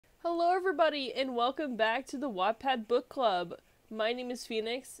Hello, everybody, and welcome back to the Wattpad Book Club. My name is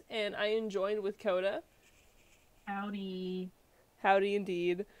Phoenix, and I am joined with Coda. Howdy. Howdy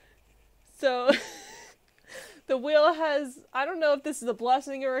indeed. So, the wheel has, I don't know if this is a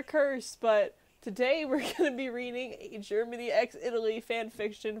blessing or a curse, but today we're going to be reading a Germany x Italy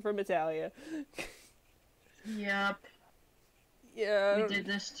fanfiction from Italia. Yep, we Yeah, did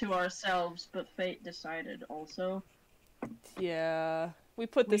this to ourselves, but fate decided also. yeah. We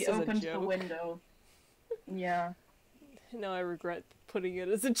put We this as a opened the joke. window. Yeah, Now I regret putting it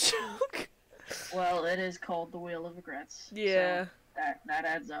as a joke. well, it is called the Wheel of Regrets, so Yeah. that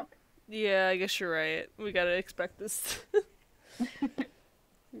adds up. Yeah, I guess you're right. We gotta expect this.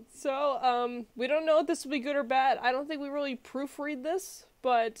 So, we don't know if this will be good or bad. I don't think we really proofread this,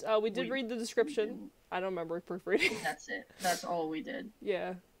 but we did We, read the we description. didn't. I don't remember proofreading. That's it. That's all we did.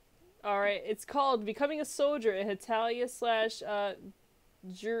 Yeah. Alright, it's called Becoming a Soldier in Italia slash,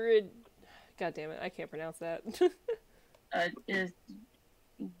 Jurid. God damn it, I can't pronounce that. Is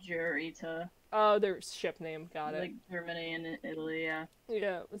Jurita, Oh, their ship name. Got it. like Germany and Italy, yeah.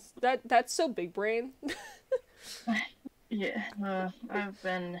 Yeah, that's so big brain. Yeah, I've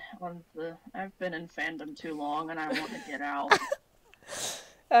been in fandom too long, and I want to get out.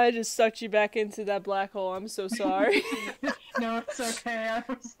 I just sucked you back into that black hole. I'm so sorry. No, it's okay. I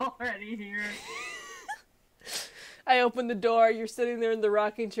was already here. I opened the door. You're sitting there in the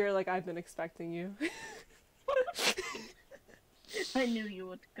rocking chair like I've been expecting you. I knew you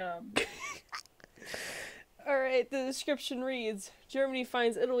would come. Alright, the description reads Germany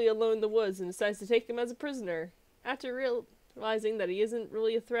finds Italy alone in the woods and decides to take him as a prisoner. After realizing that he isn't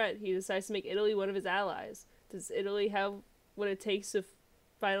really a threat, he decides to make Italy one of his allies. Does Italy have what it takes to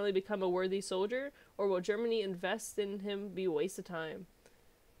finally become a worthy soldier, or will Germany invest in him be a waste of time?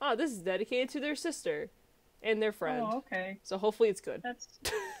 Oh, this is dedicated to their sister and their friend. Oh, okay. So hopefully it's good.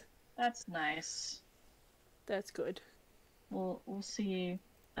 That's nice. That's good. We'll see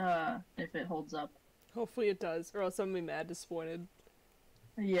if it holds up. Hopefully it does, or else I'm gonna be mad disappointed.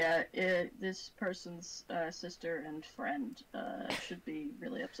 Yeah, this person's sister and friend should be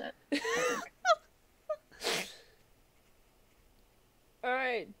really upset, I think.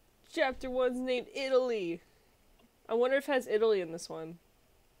 Alright, chapter 1's named Italy. I wonder if it has Italy in this one.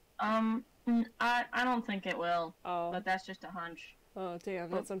 I don't think it will, Oh, but that's just a hunch. oh damn,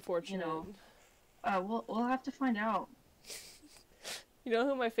 But, that's unfortunate. We'll have to find out. You know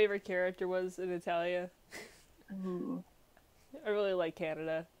who my favorite character was in Italia? Ooh. I really like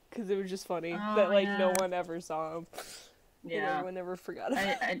Canada, because it was just funny Oh, that, like, no yeah. one ever saw him. And Yeah. everyone never forgot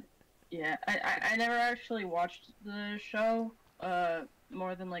about him. I never actually watched the show,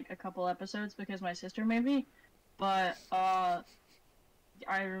 more than like a couple episodes because my sister made me, but I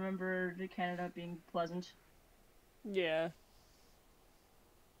remember Canada being pleasant. Yeah.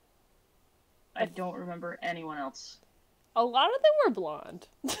 I don't remember anyone else. A lot of them were blonde.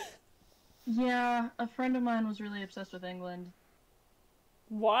 Yeah, a friend of mine was really obsessed with England.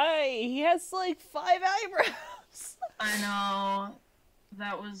 Why? He has, like, 5 eyebrows. I know,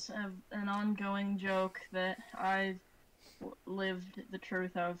 that was an ongoing joke that I lived the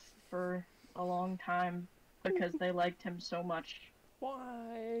truth of for a long time because they liked him so much.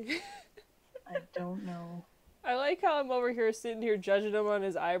 Why? I don't know. I like how I'm over here sitting here judging him on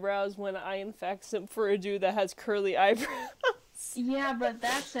his eyebrows when I in fact simp for a dude that has curly eyebrows. Yeah, but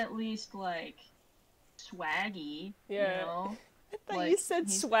that's at least like swaggy, Yeah. you know? I thought Like, you said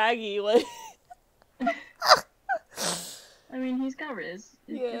he's- swaggy, like I mean, he's got Riz.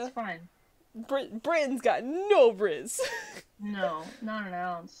 Yeah. It's fine. Britain's got no Riz. No, not an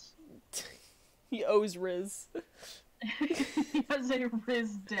ounce. He owes Riz. He has a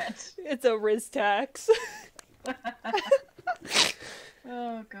Riz debt. It's a Riz tax.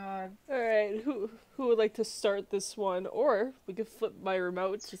 Oh god. Alright, who would like to start this one? Or we could flip my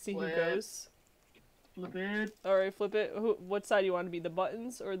remote to see who Flip. goes. Flip it. Alright, flip it. What side do you want to be? The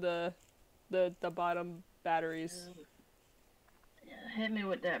buttons or the bottom batteries? Yeah, hit me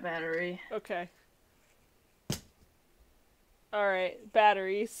with that battery. Okay. Alright,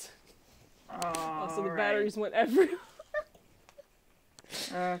 batteries. Oh, So the batteries went everywhere.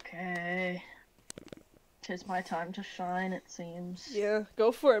 Okay. 'Tis my time to shine, it seems. Yeah,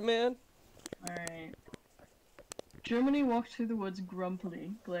 go for it, man. Alright. Germany walked through the woods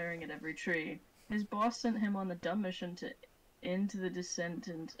grumpily, glaring at every tree. His boss sent him on the dumb mission to end the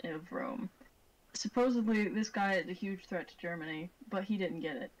descendant of Rome. Supposedly, this guy is a huge threat to Germany, but he didn't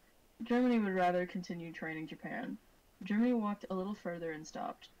get it. Germany would rather continue training Japan. Germany walked a little further and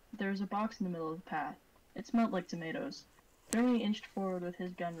stopped. There was a box in the middle of the path. It smelled like tomatoes. Germany inched forward with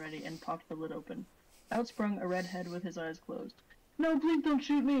his gun ready and popped the lid open. Out sprung a red head with his eyes closed. No, please don't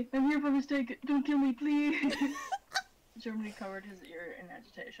shoot me. I'm here by mistake. Don't kill me, please. Germany covered his ear in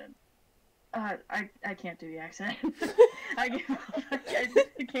agitation. I can't do the accent. I give up.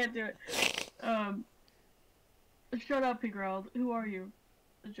 I can't do it. Shut up, he growled. Who are you?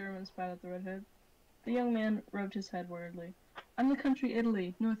 The German spat at the redhead. The young man rubbed his head worriedly. I'm the country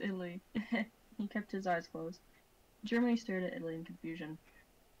Italy, North Italy. He kept his eyes closed. Germany stared at Italy in confusion.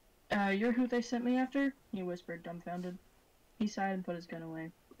 You're who they sent me after? He whispered, dumbfounded. He sighed and put his gun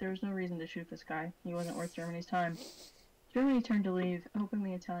away. There was no reason to shoot this guy. He wasn't worth Germany's time. Germany turned to leave, hoping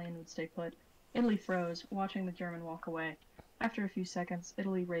the Italian would stay put. Italy froze, watching the German walk away. After a few seconds,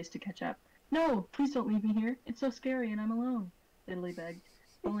 Italy raced to catch up. No, please don't leave me here. It's so scary and I'm alone, Italy begged,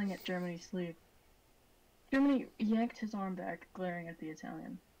 pulling at Germany's sleeve. Germany yanked his arm back, glaring at the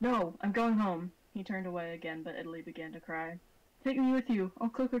Italian. No, I'm going home. He turned away again, but Italy began to cry. Take me with you. I'll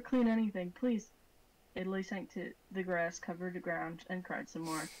cook or clean anything, please. Italy sank to the grass, covered the ground, and cried some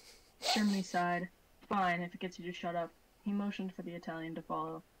more. Germany sighed. Fine, if it gets you to shut up. He motioned for the Italian to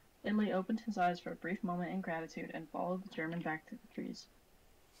follow. Italy opened his eyes for a brief moment in gratitude and followed the German back to the trees.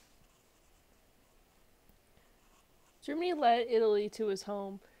 Germany led Italy to his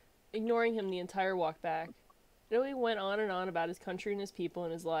home, ignoring him the entire walk back. Italy went on and on about his country and his people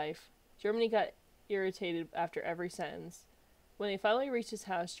and his life. Germany got irritated after every sentence. When they finally reached his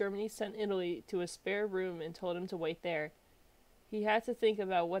house, Germany sent Italy to a spare room and told him to wait there. He had to think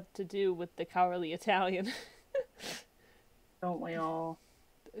about what to do with the cowardly Italian. Don't we all?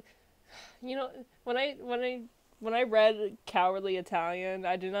 You know, when I read cowardly Italian,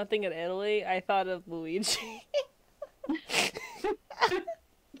 I did not think of Italy. I thought of Luigi.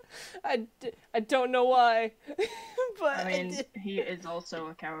 I don't know why, but I mean, he is also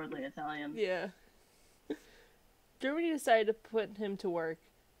a cowardly Italian. Yeah. Germany decided to put him to work.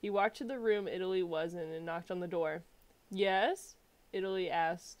 He walked to the room Italy was in and knocked on the door. Yes? Italy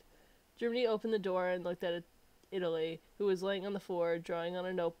asked. Germany opened the door and looked at Italy, who was laying on the floor, drawing on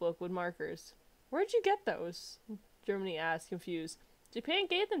a notebook with markers. Where'd you get those? Germany asked, confused. Japan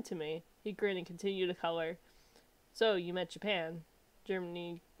gave them to me. He grinned and continued to color. So, you met Japan?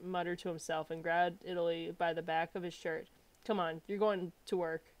 Germany muttered to himself and grabbed Italy by the back of his shirt. Come on, you're going to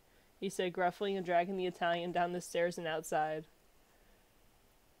work, he said gruffly and dragging the Italian down the stairs and outside.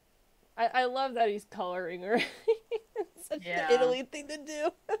 I love that he's coloring her. It's such an Italy thing to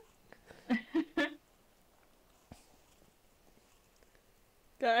do.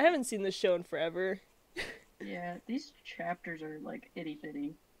 God, I haven't seen this show in forever. Yeah, these chapters are like itty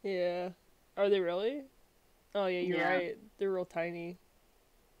bitty. Yeah. Are they really? Oh yeah, you're right. They're real tiny.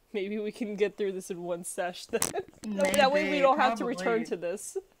 Maybe we can get through this in one sesh then. That way we don't have to return to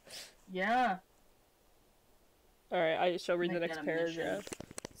this. Yeah. Alright, I shall read the next paragraph.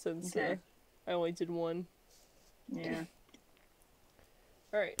 Since I only did one. Yeah.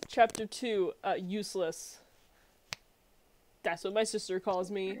 Alright, chapter 2, useless. That's what my sister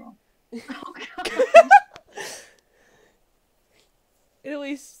calls me. Oh god.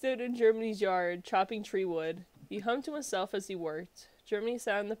 Italy stood in Germany's yard, chopping tree wood. He hummed to himself as he worked. Germany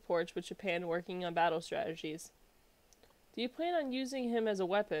sat on the porch with Japan working on battle strategies. Do you plan on using him as a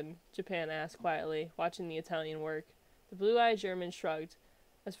weapon? Japan asked quietly, watching the Italian work. The blue-eyed German shrugged.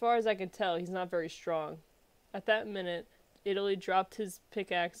 As far as I can tell, he's not very strong. At that minute, Italy dropped his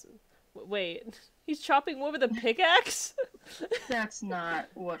pickaxe. Wait, he's chopping wood with a pickaxe? That's not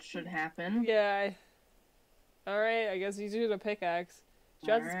what should happen. Yeah. Alright, I guess he's using a pickaxe. He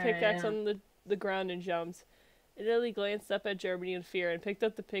dropped his pickaxe on the ground and jumped. Italy glanced up at Germany in fear and picked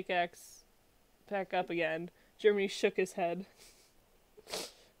up the pickaxe back up again. Germany shook his head.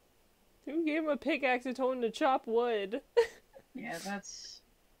 Who gave him a pickaxe and told him to chop wood? Yeah, that's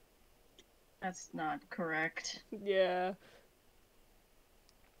not correct. Yeah.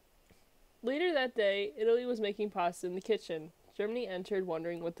 Later that day, Italy was making pasta in the kitchen. Germany entered,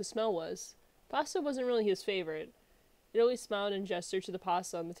 wondering what the smell was. Pasta wasn't really his favorite. Italy smiled and gestured to the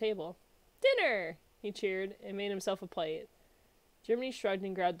pasta on the table. Dinner! He cheered and made himself a plate. Germany shrugged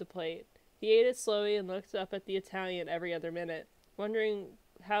and grabbed the plate. He ate it slowly and looked up at the Italian every other minute, wondering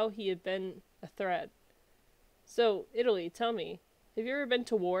how he had been a threat. So, Italy, tell me, have you ever been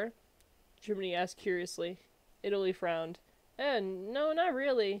to war? Germany asked curiously. Italy frowned. No, not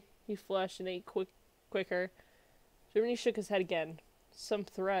really. He flushed and ate quicker. Germany shook his head again. Some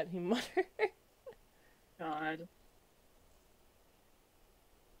threat, he muttered. God.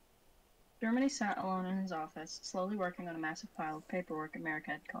 Germany sat alone in his office, slowly working on a massive pile of paperwork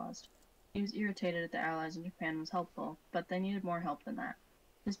America had caused. He was irritated at the Allies in Japan was helpful, but they needed more help than that.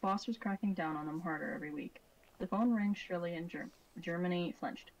 His boss was cracking down on them harder every week. The phone rang shrilly and Germany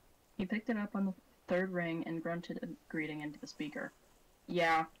flinched. He picked it up on the third ring and grunted a greeting into the speaker.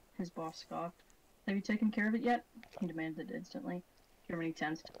 Yeah, his boss scoffed. Have you taken care of it yet? He demanded instantly. Germany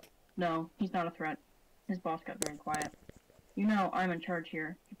tensed. No, he's not a threat. His boss got very quiet. You know, I'm in charge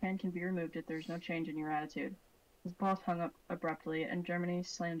here. Japan can be removed if there's no change in your attitude. His boss hung up abruptly, and Germany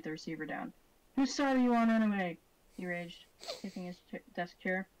slammed the receiver down. Whose side are you on anyway? He raged, kicking his desk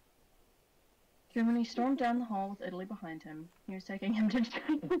chair. Germany stormed down the hall with Italy behind him. He was taking him to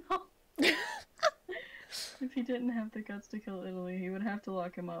jail. If he didn't have the guts to kill Italy, he would have to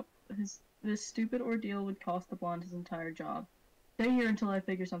lock him up. This stupid ordeal would cost the blonde his entire job. Stay here until I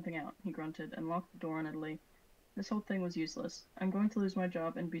figure something out, he grunted, and locked the door on Italy. This whole thing was useless. I'm going to lose my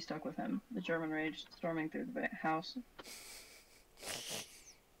job and be stuck with him, the German raged, storming through the house.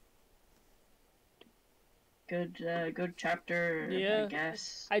 Good chapter, yeah. I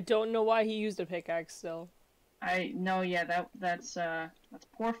guess. I don't know why he used a pickaxe still. That's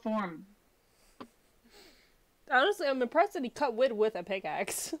poor form. Honestly, I'm impressed that he cut wood with a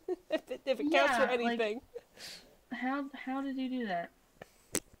pickaxe. if it counts for anything. Like, how did he do that?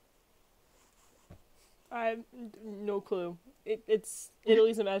 I have no clue. It's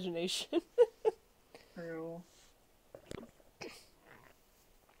Italy's imagination. True.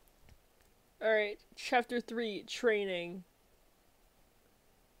 Alright, chapter 3, training.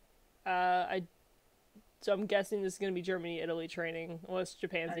 So I'm guessing this is gonna be Germany, Italy training, unless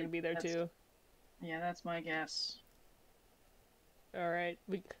Japan's gonna be there too. Yeah, that's my guess. Alright,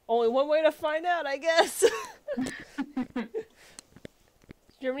 only one way to find out, I guess!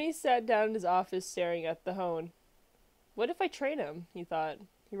 Germany sat down in his office staring at the hone. What if I train him? He thought.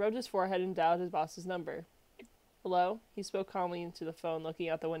 He rubbed his forehead and dialed his boss's number. Hello? He spoke calmly into the phone, looking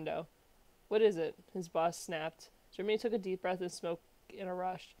out the window. What is it? His boss snapped. Germany took a deep breath and spoke in a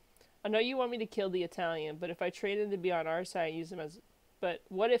rush. I know you want me to kill the Italian, but if I train him to be on our side and use him as... But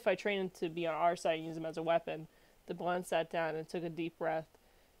what if I train him to be on our side and use him as a weapon? The blonde sat down and took a deep breath.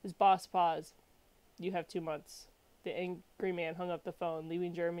 His boss paused. You have 2 months. The angry man hung up the phone,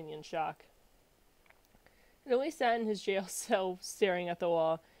 leaving Germany in shock. Italy sat in his jail cell staring at the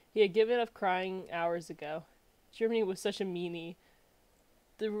wall. He had given up crying hours ago. Germany was such a meanie.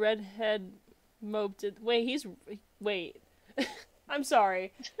 The redhead moped it. Wait. I'm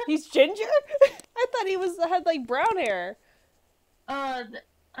sorry. He's ginger? I thought he had like brown hair. I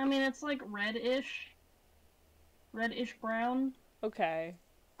mean, it's like reddish brown. Okay.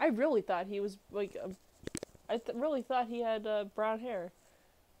 I really thought he was like really thought he had brown hair.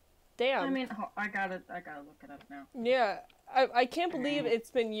 Damn. I mean, I gotta look it up now. Yeah, I can't believe it's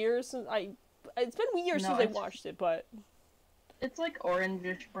been years since I watched it, but it's like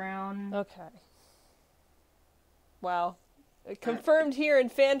orangish brown. Okay. Wow. Confirmed here in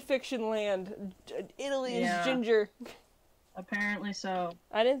fanfiction land. Italy is ginger. Apparently so.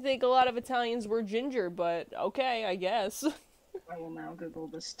 I didn't think a lot of Italians were ginger, but okay, I guess. I will now Google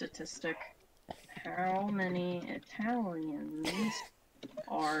the statistic. How many Italians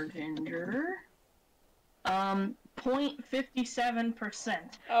are ginger? 0.57%.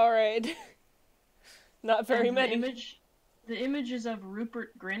 Alright. Not very many. The image is of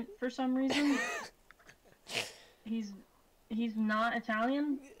Rupert Grint for some reason. He's not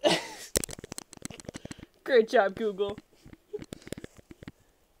Italian. Great job, Google.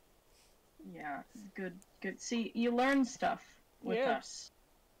 Yeah, good. See, you learn stuff with us.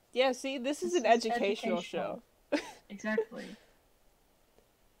 Yeah, see, this is an educational show. Exactly.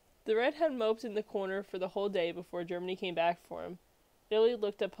 The redhead moped in the corner for the whole day before Germany came back for him. Billy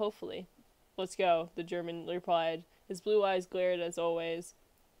looked up hopefully. Let's go, the German replied. His blue eyes glared as always.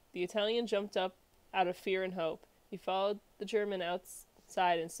 The Italian jumped up out of fear and hope. He followed the German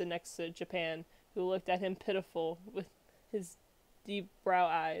outside and stood next to Japan, who looked at him pitiful with his deep brow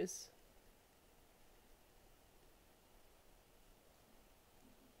eyes.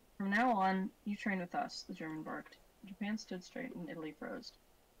 From now on, you train with us, the German barked. Japan stood straight and Italy froze.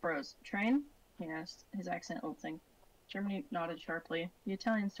 Train? He asked, his accent lilting. Germany nodded sharply. The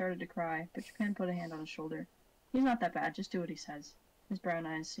Italian started to cry, but Japan put a hand on his shoulder. He's not that bad, just do what he says. His brown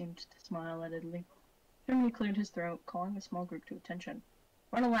eyes seemed to smile at Italy. Germany cleared his throat, calling the small group to attention.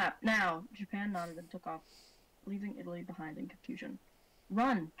 Run a lap, now! Japan nodded and took off, leaving Italy behind in confusion.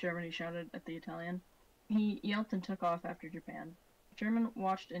 Run! Germany shouted at the Italian. He yelped and took off after Japan. German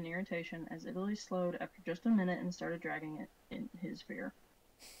watched in irritation as Italy slowed after just a minute and started dragging it in his fear.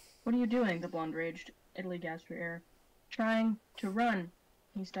 What are you doing? The blonde raged. Italy gasped for air. Trying to run.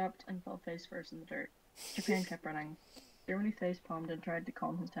 He stopped and fell face first in the dirt. Japan kept running. Germany face-palmed and tried to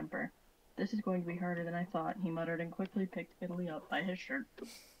calm his temper. This is going to be harder than I thought, he muttered and quickly picked Italy up by his shirt.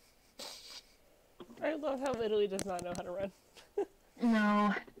 I love how Italy does not know how to run.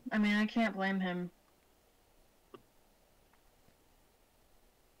 No, I mean, I can't blame him.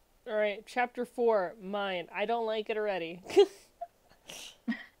 Alright, chapter 4, mine. I don't like it already.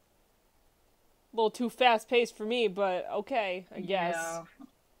 A little too fast paced for me, but okay, I guess. Yeah,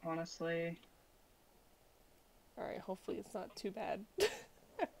 honestly. Alright, hopefully it's not too bad.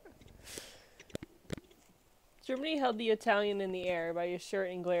 Germany held the Italian in the air by his shirt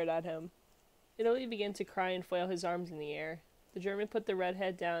and glared at him. Italy began to cry and flail his arms in the air. The German put the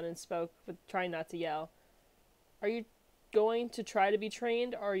redhead down and spoke, but trying not to yell. Are you going to try to be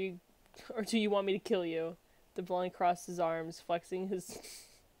trained, or do you want me to kill you? The blonde crossed his arms, flexing his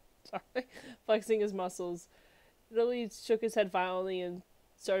flexing his muscles. Italy shook his head violently and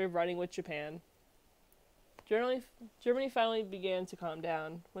started running with Japan. Germany finally began to calm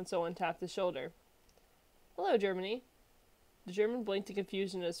down when someone tapped his shoulder. Hello, Germany. The German blinked in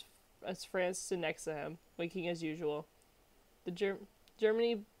confusion as France stood next to him, winking as usual.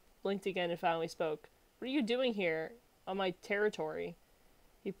 Germany blinked again and finally spoke. What are you doing here on my territory?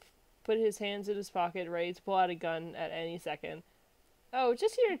 He put his hands in his pocket, ready to pull out a gun at any second. Oh,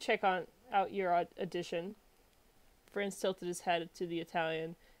 just here to check out your audition. Franz tilted his head to the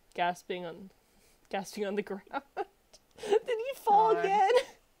Italian, gasping on the ground. Did he fall again?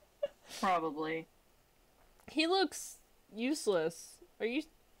 Probably. He looks useless. Are you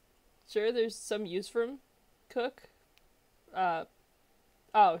sure there's some use for him, Cook?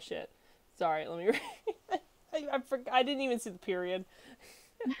 Oh shit. Sorry, let me read. I didn't even see the period.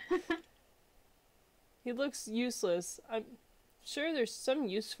 He looks useless. I'm sure there's some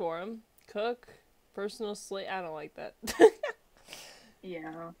use for him. Cook, personal slave. I don't like that.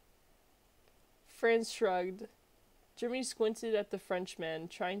 Yeah. Franz shrugged. Jimmy squinted at the Frenchman,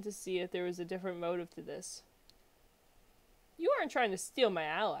 trying to see if there was a different motive to this. You aren't trying to steal my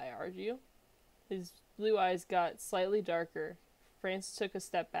ally, are you? His blue eyes got slightly darker. Franz took a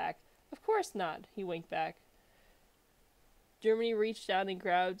step back. Of course not, he winked back. Germany reached out and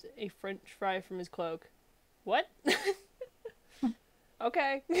grabbed a French fry from his cloak. What?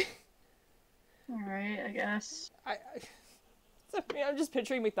 Okay. Alright, I guess. I'm just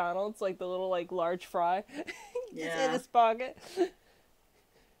picturing McDonald's, like the little, like, large fry. Yeah. In his pocket.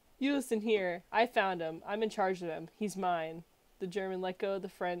 You listen here. I found him. I'm in charge of him. He's mine. The German let go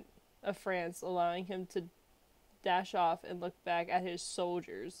of France, allowing him to dash off and look back at his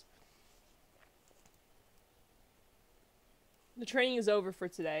soldiers. The training is over for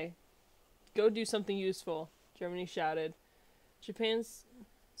today. Go do something useful, Germany shouted. Japan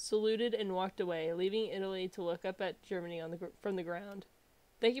saluted and walked away, leaving Italy to look up at Germany from the ground.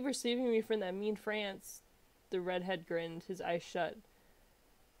 Thank you for saving me from that mean France. The redhead grinned, his eyes shut.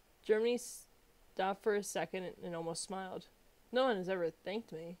 Germany stopped for a second and almost smiled. No one has ever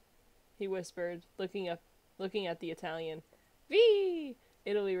thanked me, he whispered, looking at the Italian. Vee!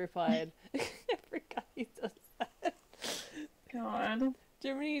 Italy replied. I forgot he does that. God.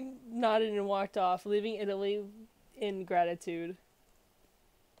 Germany nodded and walked off, leaving Italy in gratitude.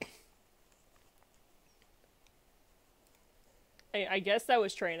 I guess that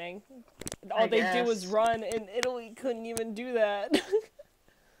was training. All they did was run, and Italy couldn't even do that.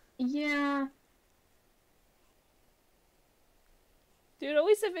 Yeah. Dude, at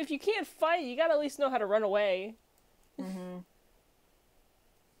least if you can't fight, you gotta at least know how to run away. Mm-hmm.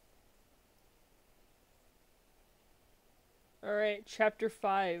 Alright, chapter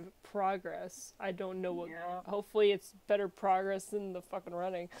 5, progress. I don't know what... Yeah. Hopefully it's better progress than the fucking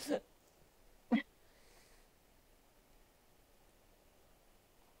running.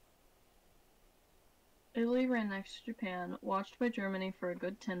 Italy ran next to Japan, watched by Germany for a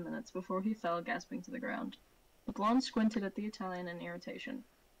good 10 minutes before he fell gasping to the ground. The blonde squinted at the Italian in irritation.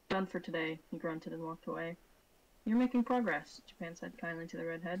 Done for today, he grunted and walked away. You're making progress, Japan said kindly to the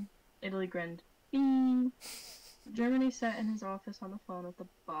redhead. Italy grinned. Bing! Germany sat in his office on the phone with the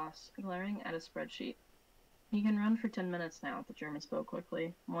boss, glaring at a spreadsheet. He can run for 10 minutes now, the German spoke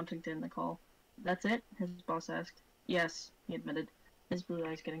quickly, wanting to end the call. That's it? His boss asked. Yes, he admitted, his blue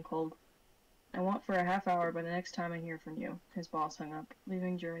eyes getting cold. I want for a half hour by the next time I hear from you, his boss hung up,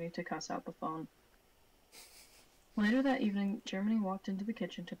 leaving Germany to cuss out the phone. Later that evening, Germany walked into the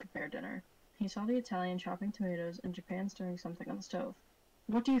kitchen to prepare dinner. He saw the Italian chopping tomatoes and Japan stirring something on the stove.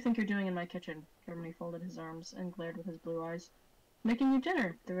 What do you think you're doing in my kitchen? Germany folded his arms and glared with his blue eyes. Making you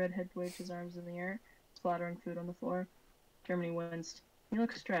dinner! The redhead waved his arms in the air, splattering food on the floor. Germany winced. You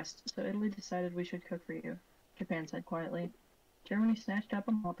look stressed, so Italy decided we should cook for you, Japan said quietly. Germany snatched up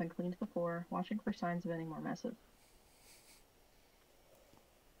a mop and cleaned the floor, watching for signs of any more messes.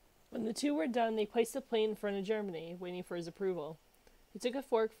 When the two were done, they placed the plate in front of Germany, waiting for his approval. He took a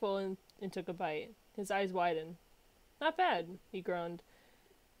forkful and took a bite. His eyes widened. Not bad, he groaned.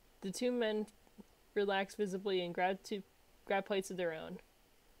 The two men relaxed visibly and grabbed plates of their own.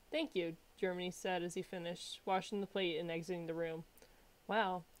 Thank you, Germany said as he finished, washing the plate and exiting the room.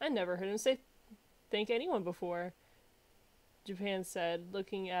 Wow, I never heard him say thank anyone before, Japan said,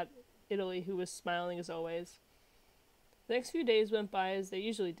 looking at Italy, who was smiling as always. The next few days went by as they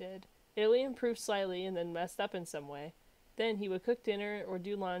usually did. Italy improved slightly and then messed up in some way. Then he would cook dinner or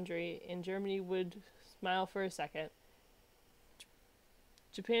do laundry, and Germany would smile for a second.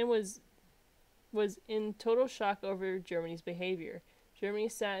 Japan was in total shock over Germany's behavior. Germany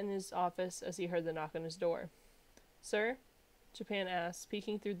sat in his office as he heard the knock on his door. Sir? Japan asked,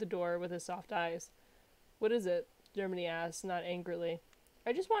 peeking through the door with his soft eyes. What is it? Germany asked, not angrily.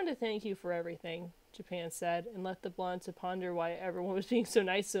 I just wanted to thank you for everything, Japan said, and left the blonde to ponder why everyone was being so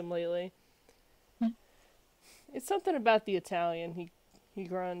nice to him lately. It's something about the Italian, he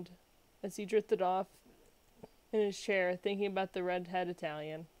groaned, as he drifted off in his chair, thinking about the redhead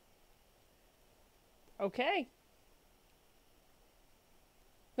Italian. Okay.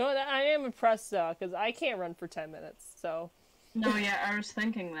 No, I am impressed, though, because I can't run for 10 minutes, so... No, yeah, I was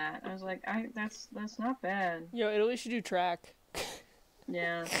thinking that. I was like, that's not bad. Yo, Italy should do track.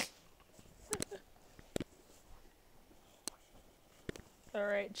 Yeah.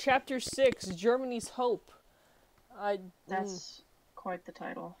 Alright, Chapter 6, Germany's Hope. That's quite the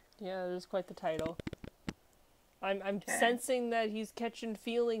title. Yeah, it is quite the title. I'm sensing that he's catching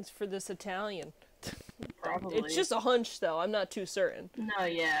feelings for this Italian. Probably. It's just a hunch, though. I'm not too certain. No,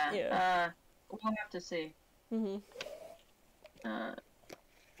 yeah. We'll have to see. Mm-hmm.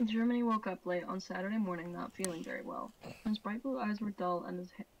 Germany woke up late on Saturday morning not feeling very well. His bright blue eyes were dull and his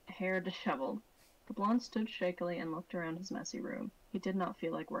hair disheveled. The blonde stood shakily and looked around his messy room. He did not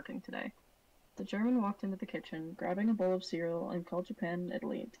feel like working today. The German walked into the kitchen, grabbing a bowl of cereal, and called Japan and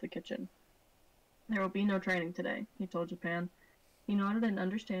Italy into the kitchen. There will be no training today, he told Japan. He nodded in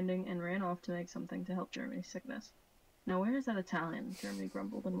understanding and ran off to make something to help Germany's sickness. Now where is that Italian? Germany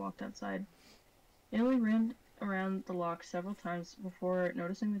grumbled and walked outside. Italy ran around the lock several times before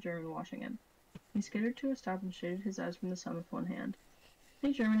noticing the German watching him. He skittered to a stop and shaded his eyes from the sun with one hand.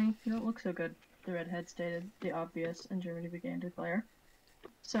 Hey Germany, you don't look so good, the redhead stated the obvious, and Germany began to glare.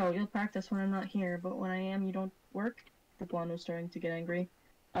 So, you'll practice when I'm not here, but when I am, you don't work? The blonde was starting to get angry.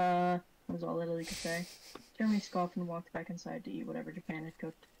 Was all Italy could say. Germany scoffed and walked back inside to eat whatever Japan had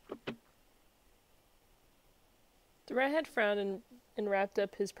cooked. The redhead frowned and wrapped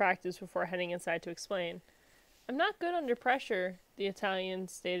up his practice before heading inside to explain. I'm not good under pressure, the Italian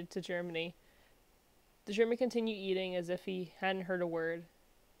stated to Germany. The German continued eating as if he hadn't heard a word.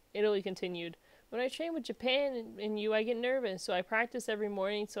 Italy continued. When I train with Japan and you, I get nervous, so I practice every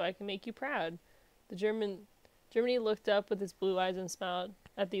morning so I can make you proud. Germany looked up with his blue eyes and smiled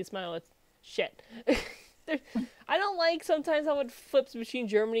at the smile. Shit. I don't like sometimes how it flips between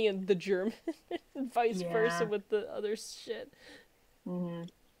Germany and the German and vice versa with the other shit. Mm-hmm.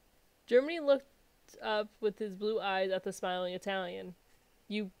 Germany looked up with his blue eyes at the smiling Italian.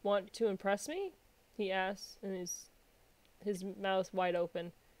 You want to impress me? He asked, and his mouth wide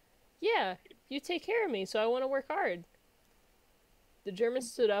open. Yeah, you take care of me, so I want to work hard. The German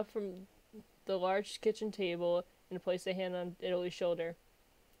stood up from the large kitchen table and placed a hand on Italy's shoulder.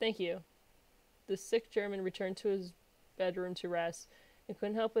 Thank you. The sick German returned to his bedroom to rest and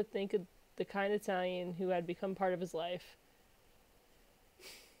couldn't help but think of the kind Italian who had become part of his life.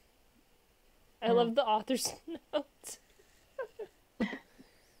 I love the author's note.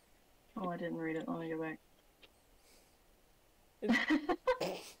 Oh, I didn't read it. Let me go back.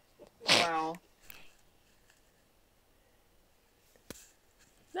 Wow.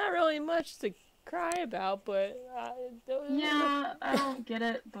 Not really much to cry about, but... yeah, I don't get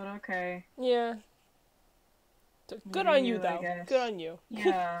it, but okay. Yeah. So, good on you, though. Good on you.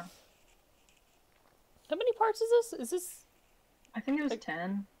 Yeah. How many parts is this? Is this... I think it was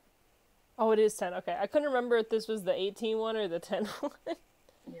 10. Oh, it is 10. Okay. I couldn't remember if this was the 18 one or the 10 one.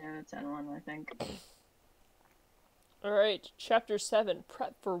 Yeah, the 10 one, I think. Alright, Chapter 7,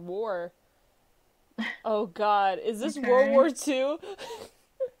 Prep for War. Oh god, is this Okay. World War II?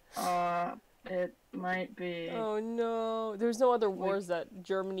 It might be. Oh no. There's no other wars that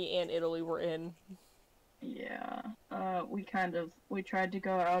Germany and Italy were in. Yeah. We tried to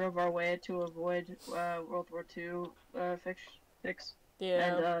go out of our way to avoid, World War II, fix.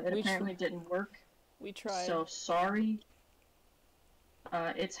 Yeah. And, it apparently didn't work. We tried. So, sorry.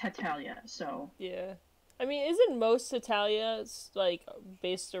 It's Hetalia, so. Yeah. I mean, isn't most Italia, like,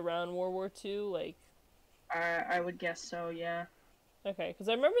 based around World War II? Like... I would guess so, yeah. Okay, because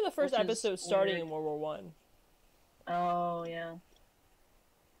I remember the first Which is episode starting weird. in World War One. Oh, yeah.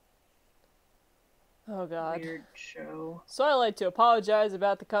 Oh god. Weird show. So I like to apologize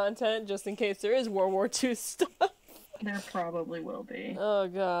about the content, just in case there is World War II stuff. There probably will be. Oh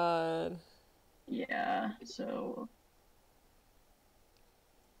god. Yeah, so...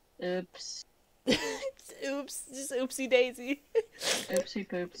 Oops. Oops, just oopsie daisy. Oopsie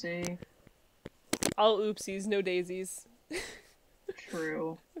poopsie. All oopsies, no daisies.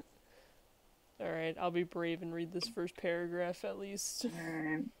 True. Alright, I'll be brave and read this first paragraph at least.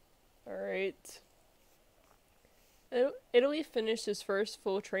 Alright. Alright. Italy finished his first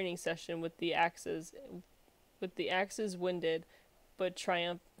full training session with the axes winded, but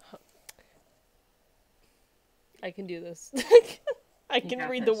I can do this. I can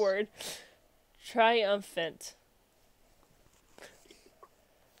read the word. Triumphant.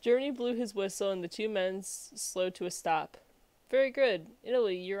 Germany blew his whistle and the two men slowed to a stop. Very good.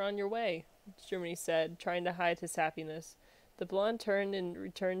 Italy, you're on your way, Germany said, trying to hide his happiness. The blonde turned and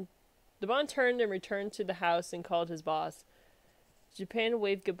returned to the house and called his boss. Japan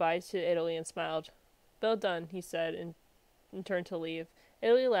waved goodbye to Italy and smiled. Well done, he said, and turned to leave.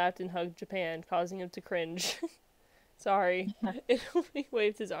 Italy laughed and hugged Japan, causing him to cringe. Sorry. Italy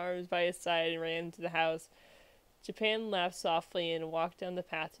waved his arms by his side and ran into the house. Japan laughed softly and walked down the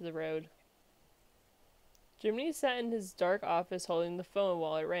path to the road. Germany sat in his dark office holding the phone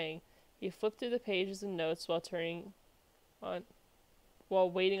while it rang. He flipped through the pages of notes while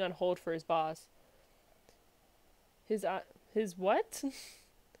waiting on hold for his boss. His what?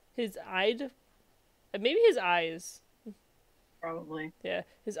 Maybe his eyes. Probably. Yeah,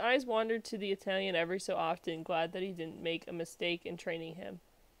 his eyes wandered to the Italian every so often, glad that he didn't make a mistake in training him.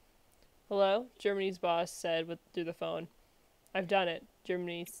 Hello? Germany's boss said through the phone. I've done it,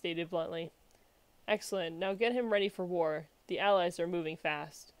 Germany stated bluntly. Excellent, now get him ready for war. The Allies are moving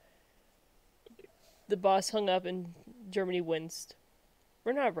fast. The boss hung up and Germany winced.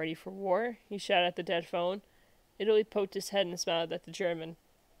 We're not ready for war, he shouted at the dead phone. Italy poked his head and smiled at the German.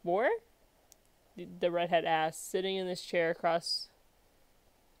 War? The redhead asked, sitting in his chair across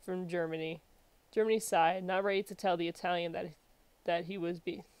from Germany. Germany sighed, not ready to tell the Italian that he was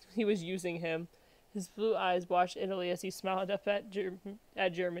using him. His blue eyes watched Italy as he smiled up at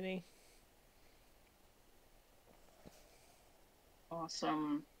Germany.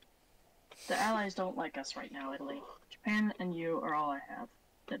 Awesome. The Allies don't like us right now, Italy. Japan and you are all I have.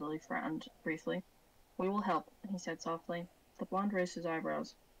 Italy frowned briefly. We will help, he said softly. The blonde raised his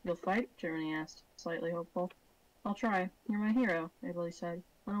eyebrows. You'll fight? Germany asked, slightly hopeful. I'll try. You're my hero, Italy said,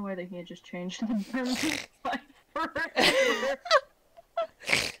 unaware that he had just changed the German fight forever.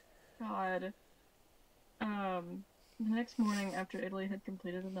 God. The next morning, after Italy had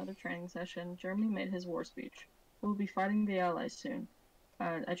completed another training session, Germany made his war speech. We'll be fighting the Allies soon.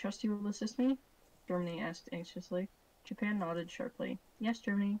 I trust you will assist me? Germany asked anxiously. Japan nodded sharply. Yes,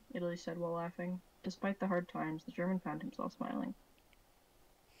 Germany, Italy said while laughing. Despite the hard times, the German found himself smiling.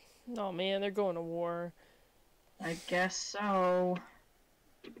 Oh man, they're going to war. I guess so.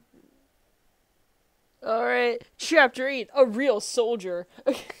 Alright, Chapter 8, A Real Soldier.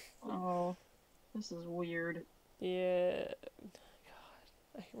 Oh, this is weird. Yeah.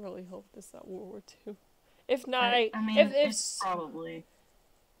 God, I really hope this is not World War II. If not, I mean, it's probably.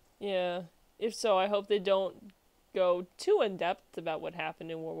 Yeah. If so, I hope they don't go too in-depth about what happened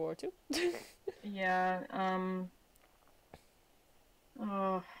in World War II. Yeah,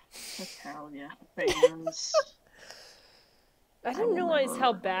 oh, Italia fans. I didn't realize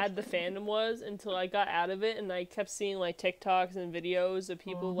how bad the fandom was until I got out of it, and I kept seeing, like, TikToks and videos of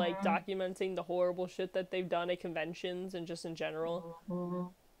people, like, documenting the horrible shit that they've done at conventions and just in general.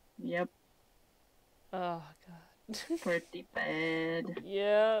 Yep. Oh, God. Pretty bad.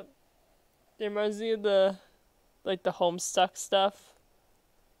 Yeah. It reminds me of the Homestuck stuff.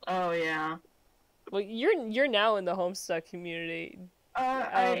 Oh, yeah. Well, you're now in the Homestuck community.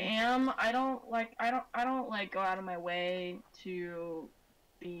 I am. I don't go out of my way to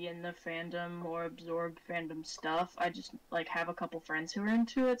be in the fandom or absorb fandom stuff. I just like have a couple friends who are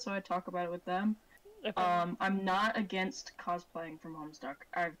into it, so I talk about it with them. Okay. I'm not against cosplaying from Homestuck.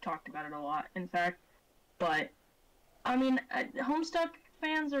 I've talked about it a lot, in fact. But I mean, Homestuck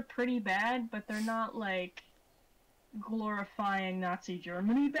fans are pretty bad, but they're not like glorifying Nazi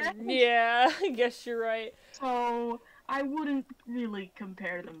Germany bad. Yeah, I guess you're right. So I wouldn't really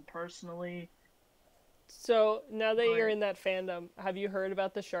compare them personally. So now that you're in that fandom, have you heard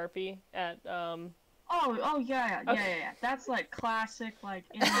about the Sharpie at Oh yeah. That's like classic like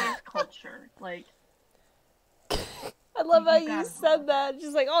internet culture. Like I love how you said that.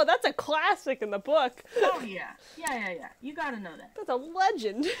 Just like, oh, that's a classic in the book. Oh yeah. You gotta know that. That's a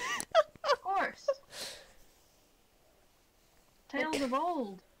legend. Of course. Tales of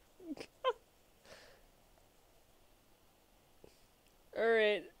old.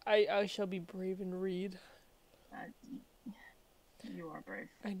 Alright, I shall be brave and read. You are brave.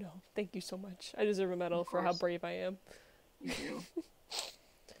 I know. Thank you so much. I deserve a medal for how brave I am. You do.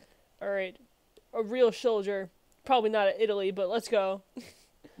 Alright. A real soldier. Probably not at Italy, but let's go.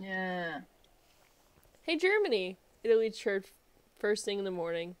 Yeah. Hey, Germany! Italy chirped first thing in the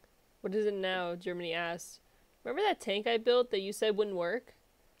morning. What is it now? Germany asked. Remember that tank I built that you said wouldn't work?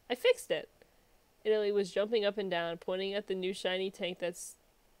 I fixed it. Italy was jumping up and down, pointing at the new shiny tank that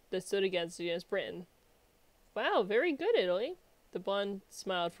stood against Britain. Wow, very good, Italy. The blonde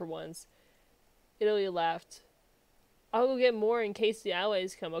smiled for once. Italy laughed. I'll go get more in case the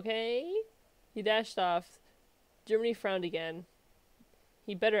Allies come, okay? He dashed off. Germany frowned again.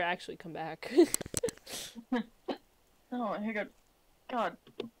 He better actually come back. Oh, hiccup. God.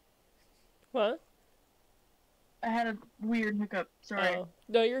 What? I had a weird hiccup. Sorry. Oh.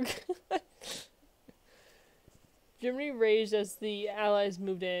 No, you're good. Germany raged as the Allies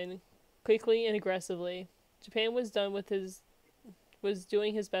moved in, quickly and aggressively. Japan was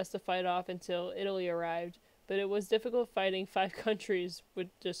doing his best to fight off until Italy arrived, but it was difficult fighting 5 countries with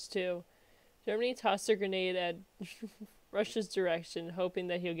just 2. Germany tossed a grenade at Russia's direction, hoping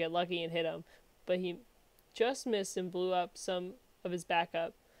that he'll get lucky and hit him, but he just missed and blew up some of his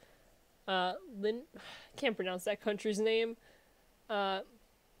backup. Can't pronounce that country's name.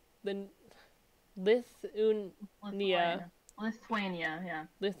 Lithuania, yeah.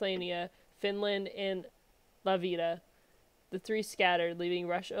 Lithuania, Finland, and Latvia. The 3 scattered, leaving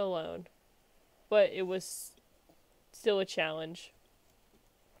Russia alone. But it was still a challenge.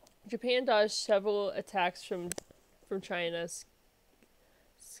 Japan dodged several attacks from China,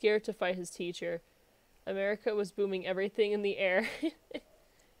 scared to fight his teacher. America was booming everything in the air.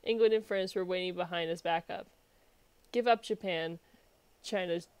 England and France were waiting behind as backup. Give up, Japan,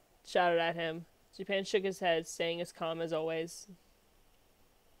 China shouted at him. Japan shook his head, staying as calm as always.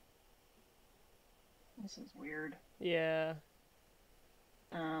 This is weird. Yeah.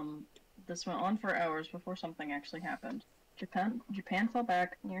 This went on for hours before something actually happened. Japan fell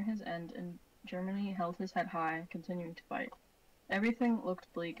back near his end, and Germany held his head high, continuing to fight. Everything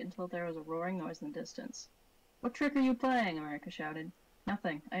looked bleak until there was a roaring noise in the distance. What trick are you playing? America shouted.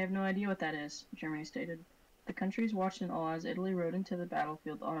 Nothing. I have no idea what that is, Germany stated. The countries watched in awe as Italy rode into the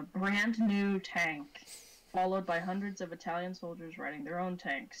battlefield on a brand new tank, followed by hundreds of Italian soldiers riding their own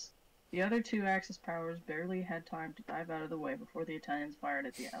tanks. The other 2 Axis powers barely had time to dive out of the way before the Italians fired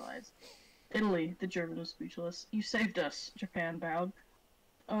at the Allies. Italy, the German was speechless. You saved us, Japan bowed.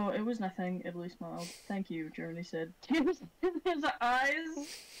 Oh, it was nothing, Italy smiled. Thank you, Germany said. Tears in his eyes!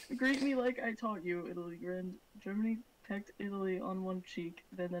 Greet me like I taught you, Italy grinned. Germany pecked Italy on one cheek,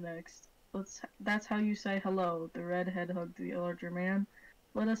 then the next. That's how you say hello, the redhead hugged the larger man.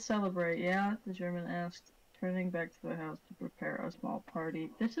 Let us celebrate, yeah? The German asked, turning back to the house to prepare a small party.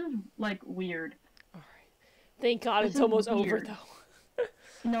 This is, like, weird. Alright. Thank God it's almost over, though.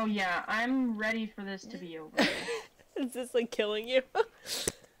 No, yeah, I'm ready for this to be over. Is this, like, killing you?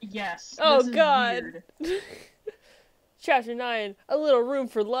 Yes. Oh, this is God. Weird. Chapter 9, A Little Room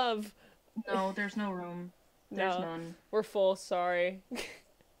for Love. No, there's no room. There's none. We're full, sorry.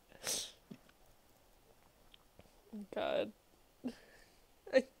 God.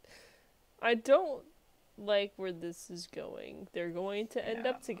 I don't like where this is going. They're going to end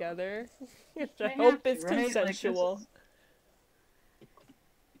up together. I hope it's consensual. Like,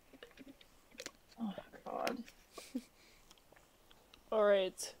 oh, God.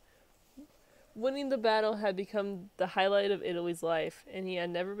 Alright. Winning the battle had become the highlight of Italy's life, and he had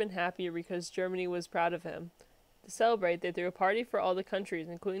never been happier because Germany was proud of him. To celebrate, they threw a party for all the countries,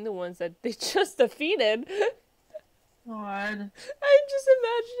 including the ones that they just defeated. God. I'm just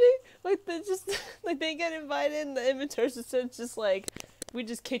imagining, they get invited, and the invitors just like, we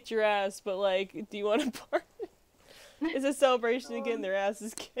just kicked your ass, but like, do you want a party? It's a celebration to getting their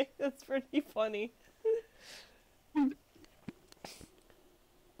asses kicked. That's pretty funny.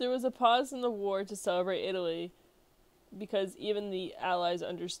 There was a pause in the war to celebrate Italy, because even the Allies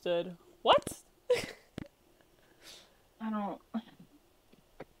understood. What? I don't...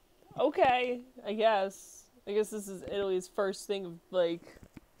 Okay, I guess this is Italy's first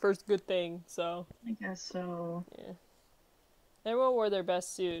first good thing, so. I guess so. Yeah. Everyone wore their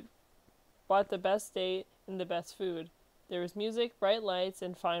best suit, bought the best date, and the best food. There was music, bright lights,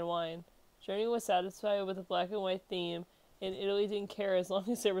 and fine wine. Germany was satisfied with the black and white theme, and Italy didn't care as long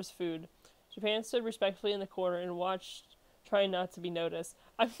as there was food. Japan stood respectfully in the corner and watched, trying not to be noticed.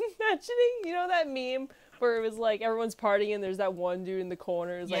 I'm imagining, you know that meme where it was like everyone's partying and there's that one dude in the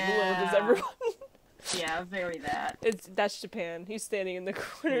corner who's like, hello, does everyone... Yeah, very that. That's Japan. He's standing in the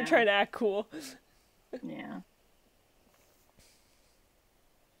corner trying to act cool. Yeah.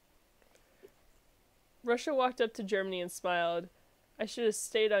 Russia walked up to Germany and smiled. I should have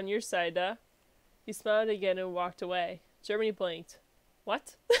stayed on your side, He smiled again and walked away. Germany blinked.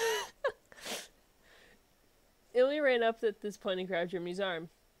 What? Italy ran up at this point and grabbed Germany's arm.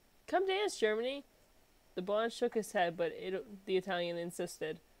 Come dance, Germany. The blonde shook his head, but the Italian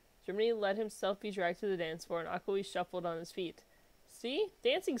insisted. Germany let himself be dragged to the dance floor and awkwardly shuffled on his feet. See?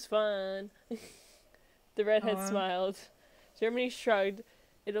 Dancing's fun. The redhead smiled. Germany shrugged.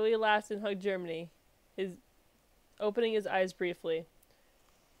 Italy laughed and hugged Germany, opening his eyes briefly.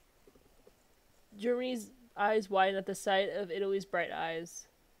 Germany's eyes widened at the sight of Italy's bright eyes.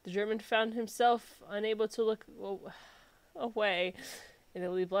 The German found himself unable to look away.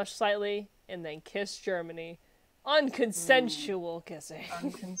 Italy blushed slightly and then kissed Germany. Unconsensual kissing.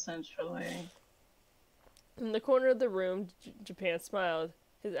 Unconsensually. In the corner of the room, Japan smiled.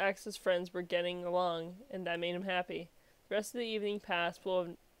 His Axis friends were getting along, and that made him happy. The rest of the evening passed full of...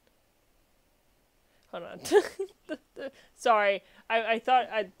 Hold on. Sorry. I thought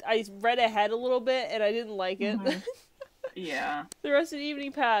I read ahead a little bit, and I didn't like it. Mm-hmm. Yeah. The rest of the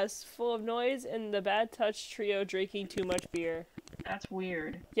evening passed, full of noise, and the Bad Touch trio drinking too much beer. That's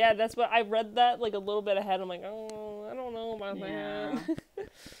weird. Yeah, that's what... I read that, like, a little bit ahead. I'm like, oh, I don't know about that.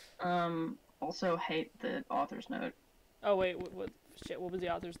 Also hate the author's note. Oh, wait, what was the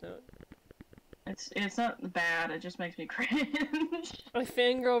author's note? It's not bad, it just makes me cringe. I'm a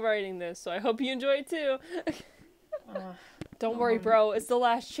fangirl writing this, so I hope you enjoy it too. Don't worry, bro. It's the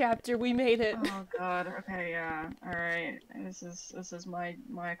last chapter. We made it. Oh god. Okay, yeah. Alright. This is my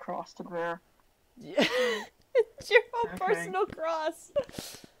cross to bear. Yeah. It's your own personal cross.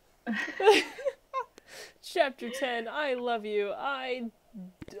 Chapter 10. I love you.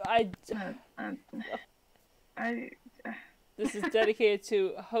 This is dedicated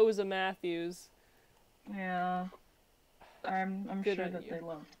to Hosa Matthews. Yeah. I'm Good sure on that you. they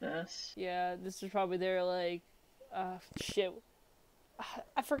loved this. Yeah, this is probably their, like, shit.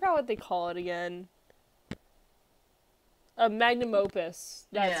 I forgot what they call it again. A magnum opus.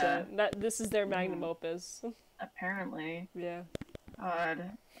 That's it. This is their magnum opus. Apparently. Yeah.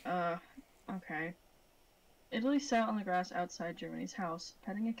 God. Okay. Italy sat on the grass outside Germany's house,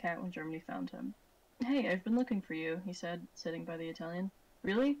 petting a cat when Germany found him. Hey, I've been looking for you, he said, sitting by the Italian.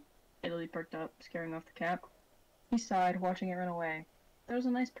 Really? Italy perked up, scaring off the cat. He sighed, watching it run away. That was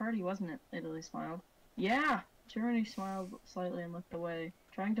a nice party, wasn't it? Italy smiled. Yeah! Germany smiled slightly and looked away,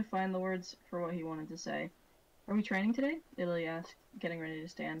 trying to find the words for what he wanted to say. Are we training today? Italy asked, getting ready to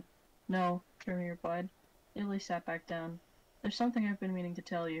stand. No, Germany replied. Italy sat back down. There's something I've been meaning to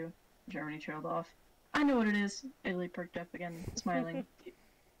tell you. Germany trailed off. I know what it is. Italy perked up again, smiling.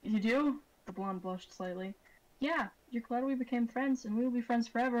 You do? The blonde blushed slightly. Yeah, you're glad we became friends, and we will be friends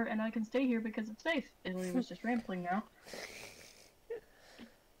forever, and I can stay here because it's safe. Italy was just rambling now.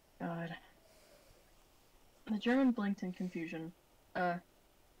 God. The German blinked in confusion.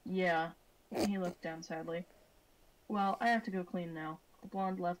 Yeah. He looked down sadly. Well, I have to go clean now. The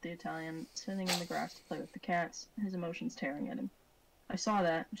blonde left the Italian, sitting in the grass to play with the cats, his emotions tearing at him. I saw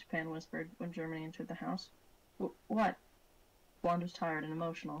that, Japan whispered when Germany entered the house. What? Blonde was tired and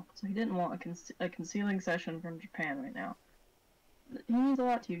emotional, so he didn't want a concealing session from Japan right now. He means a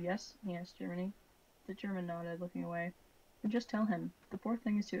lot to you, yes? He asked Germany. The German nodded, looking away. And just tell him. The poor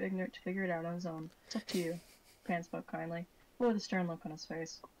thing is too ignorant to figure it out on his own. It's up to you. Japan spoke kindly, but with a stern look on his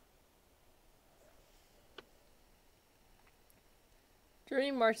face.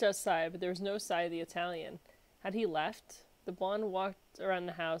 Germany marched outside, but there was no sign of the Italian. Had he left? The blonde walked around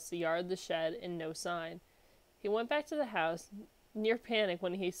the house, the yard, the shed, and no sign. He went back to the house, near panic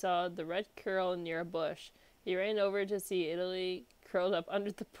when he saw the red curl near a bush. He ran over to see Italy curled up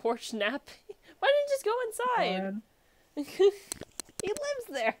under the porch napping. Why didn't he just go inside? He lives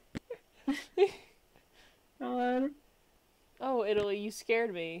there. God. Oh, Italy, you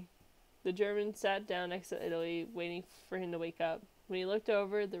scared me. The German sat down next to Italy, waiting for him to wake up. When he looked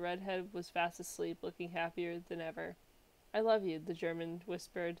over, the redhead was fast asleep, looking happier than ever. I love you, the German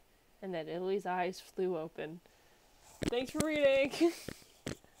whispered, and then Italy's eyes flew open. Thanks for reading.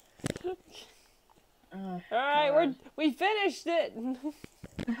 Alright, we finished it.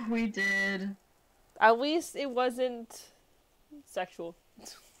 We did. At least it wasn't sexual.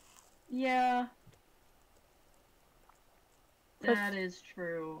 Yeah. That is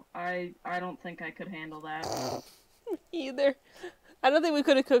true. I don't think I could handle that. Either. I don't think we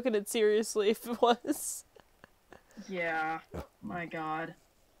could have cooked it seriously if it was. Yeah. My god.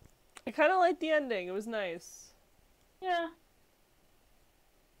 I kind of liked the ending. It was nice. Yeah.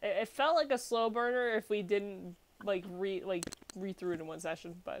 It felt like a slow burner if we didn't read through it in one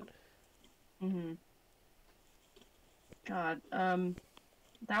session, but. God.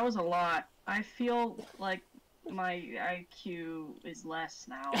 That was a lot. I feel like my IQ is less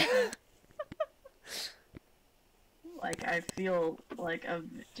now. Like, I feel like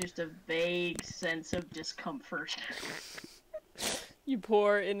just a vague sense of discomfort. You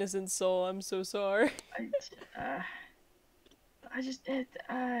poor innocent soul, I'm so sorry.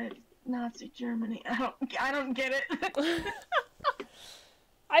 Nazi Germany. I don't get it.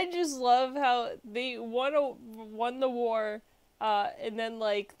 I just love how they won the war, and then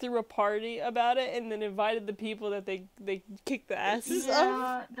like threw a party about it, and then invited the people that they kicked the asses of.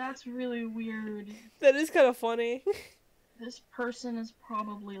 Yeah, that's really weird. That is kind of funny. This person is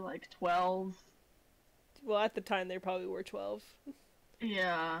probably like 12. Well, at the time they probably were 12.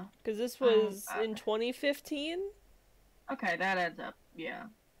 Yeah. Because this was in 2015. Okay, that adds up. Yeah.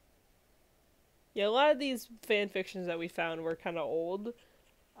 Yeah, a lot of these fan fictions that we found were kind of old.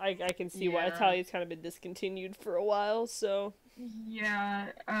 I can see why Italia's kind of been discontinued for a while, so... Yeah,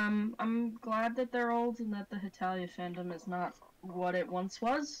 I'm glad that they're old and that the Hitalia fandom is not what it once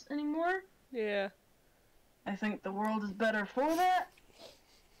was anymore. Yeah. I think the world is better for that.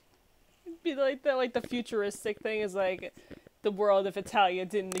 It'd be like the futuristic thing is like the world if Italia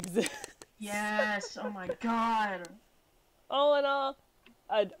didn't exist. Yes, oh my god. All in all,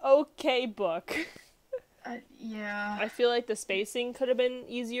 an okay book. Yeah. I feel like the spacing could have been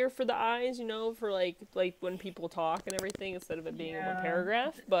easier for the eyes, you know, for like when people talk and everything instead of it being in one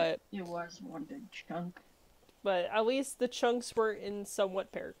paragraph, but... It was one big chunk. But at least the chunks were in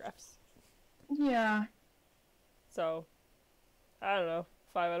somewhat paragraphs. Yeah. So, I don't know,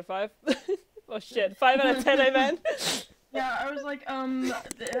 5 out of 5? Oh shit, 5 out of 10 I meant. Yeah, I was like,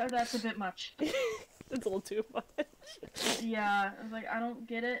 that's a bit much. It's a little too much. Yeah, I was like, I don't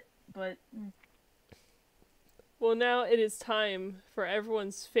get it, but... Well, now it is time for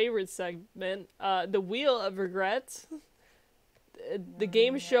everyone's favorite segment, the Wheel of Regret. The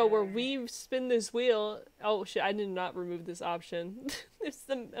game show where we spin this wheel. Oh shit, I did not remove this option. It's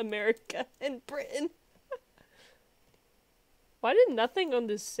America and Britain. Why did nothing on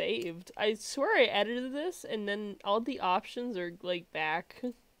this saved? I swear I edited this and then all the options are like back.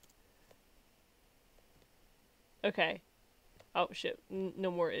 Okay. Oh shit,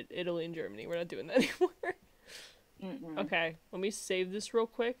 no more Italy and Germany. We're not doing that anymore. Okay, let me save this real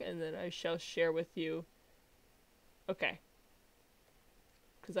quick and then I shall share with you. Okay.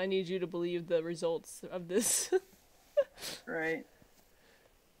 Because I need you to believe the results of this. Right.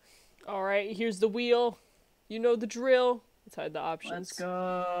 Alright, here's the wheel. You know the drill. Let's hide the options. Let's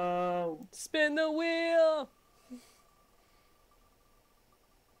go. Spin the wheel!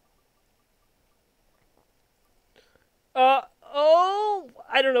 Oh!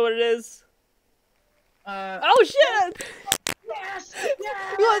 I don't know what it is. Oh shit! Yes!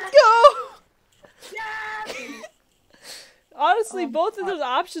 Yes! Let's go! Yes! Honestly, both of those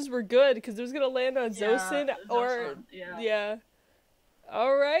options were good because it was gonna land on Zosin or yeah.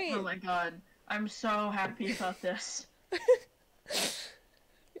 All right. Oh my god, I'm so happy about this.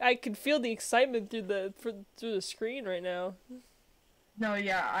 I can feel the excitement through the screen right now. No,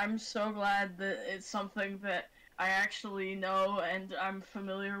 yeah, I'm so glad that it's something that I actually know and I'm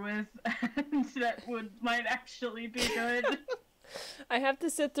familiar with, and that might actually be good. I have to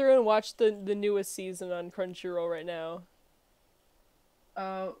sit through and watch the newest season on Crunchyroll right now.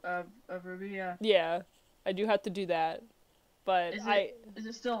 Oh, of Ruby, yeah. Yeah, I do have to do that, but is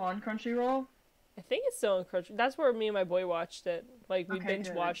it still on Crunchyroll? I think it's still on Crunchyroll. That's where me and my boy watched it. Like we binge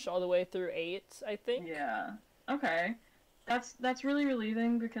watched all the way through 8, I think. Yeah. Okay. That's really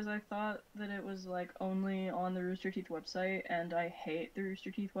relieving because I thought that it was like only on the Rooster Teeth website, and I hate the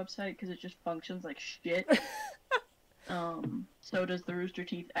Rooster Teeth website because it just functions like shit. So does the Rooster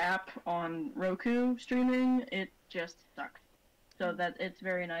Teeth app on Roku streaming. It just sucks. So that it's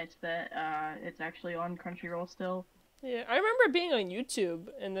very nice that it's actually on Crunchyroll still. Yeah, I remember it being on YouTube,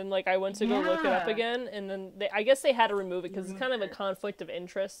 and then like I went to go look it up again, and then I guess they had to remove it because it's kind of a conflict of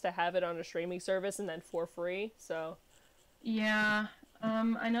interest to have it on a streaming service and then for free. So. Yeah,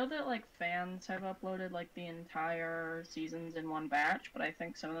 I know that like fans have uploaded like the entire seasons in one batch, but I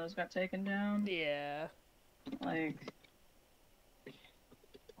think some of those got taken down. Yeah. Like,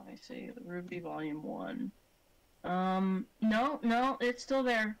 let me see, the Ruby Volume 1. No, it's still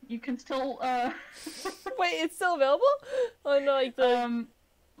there. You can still, Wait, it's still available? Oh no, like the...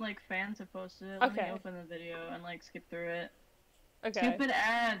 like fans have posted it. Okay. Let me open the video and like skip through it. Okay. Stupid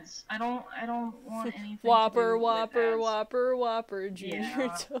ads. I don't want anything Whopper, to do Whopper, with ads. Whopper,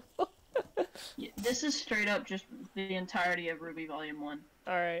 Junior. Yeah, this is straight up just the entirety of Ruby Volume 1.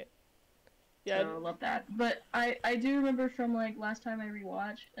 Alright. Yeah. So I love that. But I do remember from like last time I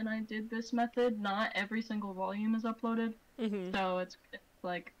rewatched and I did this method, not every single volume is uploaded. Mm-hmm. So it's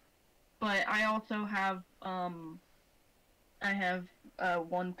like But I also have I have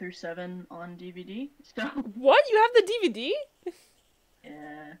 1 through 7 on DVD. So What? You have the DVD?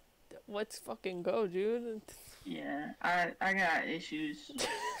 yeah, Let's fucking go, dude. yeah. I got issues.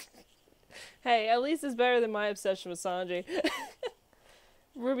 Hey, at least it's better than my obsession with Sanji.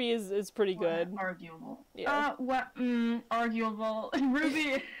 Ruby is pretty good. Arguable. Yeah. Arguable.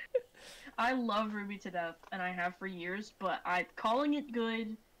 Ruby. I love Ruby to death, and I have for years. But calling it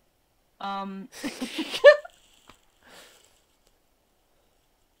good.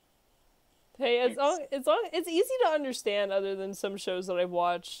 Hey, it's easy to understand other than some shows that I've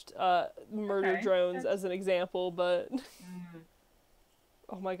watched, Murder Okay. Drones as an example, but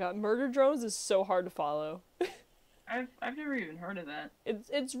oh my god, Murder Drones is so hard to follow. I've never even heard of that.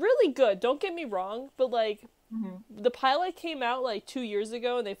 It's really good, don't get me wrong, but like Mhm. the pilot came out like 2 years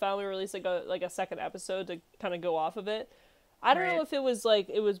ago and they finally released like a second episode to kind of go off of it. I don't know Right. if it was like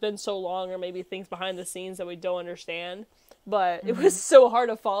it was been so long or maybe things behind the scenes that we don't understand. But it was so hard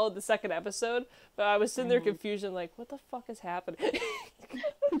to follow the second episode. But I was sitting there confused and like, what the fuck is happening?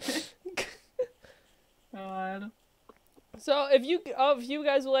 God. So if you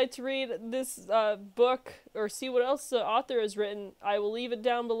guys would like to read this book or see what else the author has written, I will leave it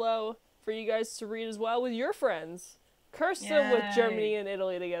down below for you guys to read as well with your friends. Curse them with Germany and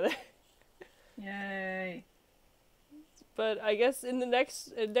Italy together. Yay. But I guess in the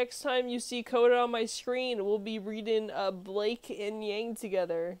next time you see Coda on my screen, we'll be reading Blake and Yang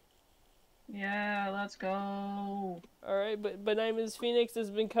together. Yeah, let's go. Alright, but my name is Phoenix, this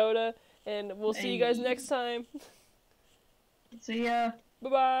has been Coda, and we'll see you guys next time. See ya.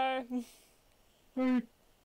 Bye-bye. Bye.